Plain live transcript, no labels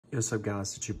What's up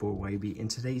guys, it's your boy YB. In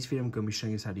today's video, I'm going to be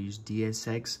showing you how to use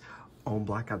DSX on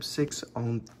Black Ops 6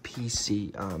 on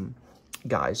PC.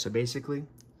 Guys, so basically,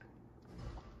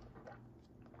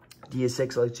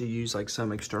 DSX lets you use like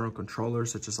some external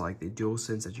controllers, such as like the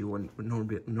DualSense that you wouldn't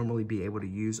normally be able to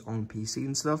use on PC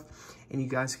and stuff. And you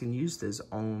guys can use this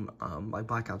on like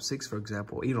Black Ops 6, for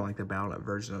example, even like the Battle.net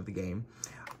version of the game.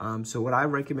 So what I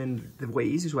recommend, the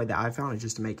easiest way that I found is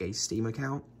just to make a Steam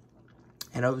account.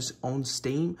 And I was on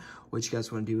Steam, what you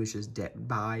guys want to do is just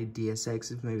buy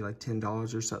DSX, it's maybe like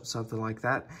 $10 or something like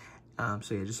that.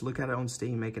 So yeah, just look at it on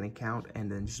Steam, make an account, and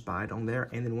then just buy it on there.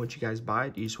 And then once you guys buy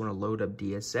it, you just want to load up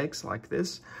DSX like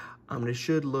this. It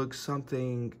should look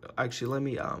something, actually let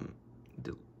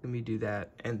me do that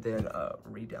and then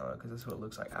re-download, because that's what it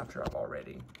looks like after I've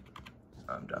already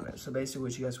done it. So basically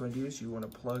what you guys want to do is you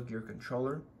want to plug your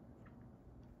controller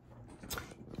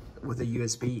with a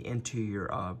USB into your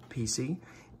PC,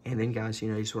 and then guys,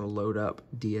 you just want to load up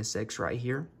DSX right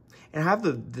here. And I have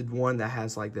the one that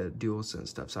has like the DualSense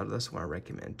stuff, so that's what I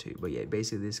recommend too. But yeah,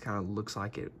 basically this kind of looks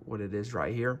like what it is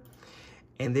right here.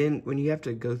 And then when you have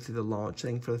to go through the launch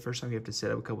thing for the first time, you have to set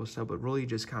up a couple of stuff, but really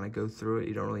just kind of go through it.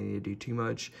 You don't really need to do too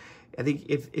much. I think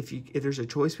if there's a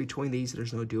choice between these,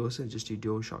 there's no DualSense, just do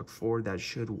DualShock 4. That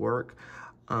should work.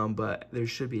 But there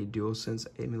should be a DualSense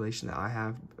emulation that I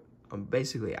have.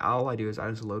 Basically, all I do is I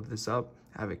just load this up,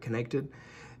 have it connected.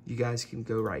 You guys can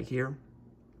go right here.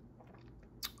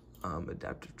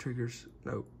 Adaptive triggers,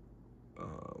 nope.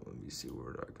 Let me see,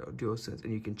 where do I go? DualSense,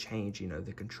 and you can change,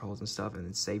 the controls and stuff, and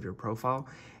then save your profile.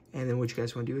 And then what you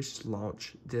guys want to do is just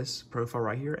launch this profile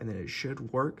right here, and then it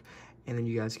should work. And then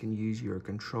you guys can use your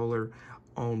controller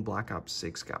on Black Ops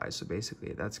 6, guys. So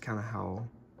basically, that's kind of how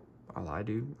all I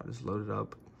do. I just load it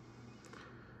up.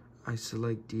 I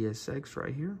select DSX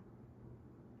right here.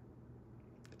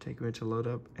 Take a minute to load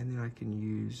up, and then I can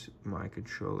use my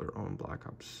controller on Black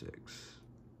Ops 6.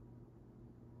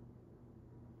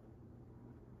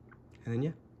 And then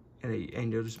yeah,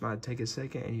 and you'll just might take a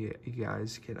second, and you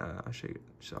guys can I'll show you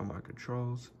all my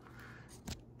controls.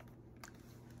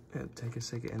 Yeah, take a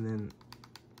second, and then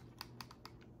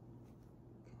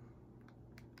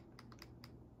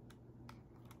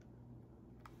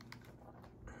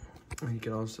you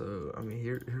can also,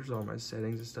 here's all my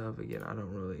settings and stuff. Again, I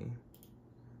don't really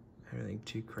anything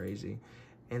too crazy.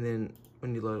 And then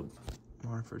when you load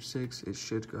Modern Warfare 6, it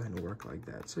should go ahead and work like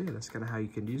that. So yeah, that's kind of how you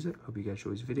can use it. Hope you guys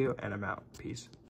enjoyed this video, and I'm out. Peace.